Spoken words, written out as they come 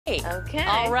gray. Okay.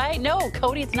 All right. No,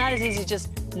 Cody, it's not as easy as just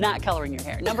not coloring your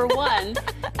hair. Number one,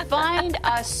 find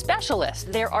a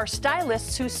specialist. There are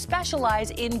stylists who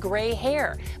specialize in gray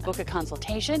hair. Book a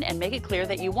consultation and make it clear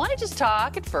that you want to just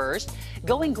talk at first.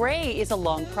 Going gray is a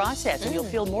long process, and you'll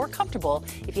feel more comfortable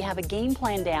if you have a game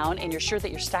plan down and you're sure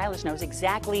that your stylist knows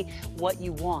exactly what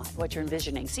you want, what you're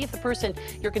envisioning. See if the person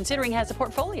you're considering has a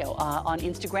portfolio on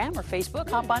Instagram or Facebook.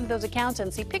 Hop onto those accounts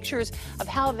and see pictures of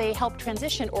how they help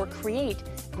transition or create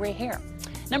gray hair.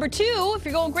 Number two, if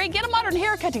you're going gray, get a modern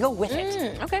haircut to go with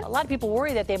it. Okay. A lot of people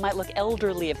worry that they might look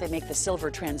elderly if they make the silver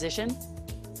transition.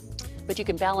 But you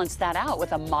can balance that out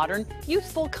with a modern,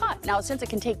 youthful cut. Now, since it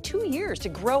can take 2 years to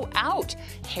grow out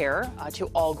hair to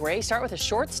all gray, start with a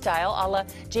short style a la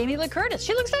Jamie Lee Curtis.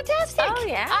 She looks fantastic. Oh,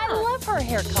 yeah. I love her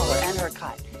hair color and her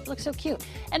cut. It looks so cute.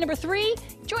 And number three,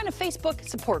 join a Facebook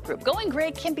support group. Going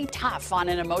gray can be tough on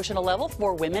an emotional level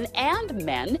for women and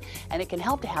men, and it can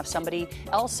help to have somebody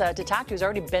else to talk to who's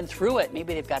already been through it.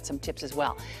 Maybe they've got some tips as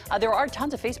well. There are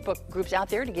tons of Facebook groups out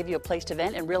there to give you a place to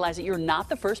vent and realize that you're not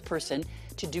the first person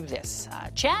to do this.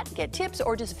 Chat, get tips,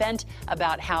 or just vent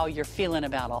about how you're feeling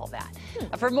about all that.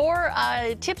 For more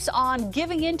tips on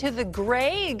giving into the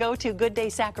gray, go to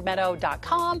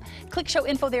gooddaysacramento.com. Click show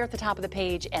info there at the top of the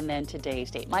page, and then today's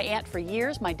date. My aunt for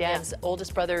years, my dad's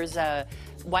oldest brother's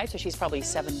wife, so she's probably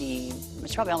 70,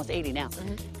 she's probably almost 80 now.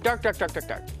 Dark, dark, dark, dark,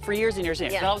 dark. For years and years and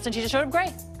years. And all of a sudden she just showed up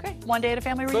gray. One day at a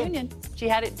family reunion. She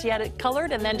had it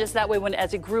colored, and then just that way,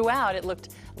 as it grew out, it looked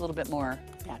a little bit more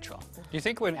natural. Do you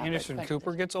think when Anderson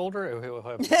Cooper gets older, he'll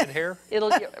have red hair? It'll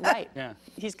right. Yeah.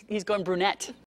 He's going brunette.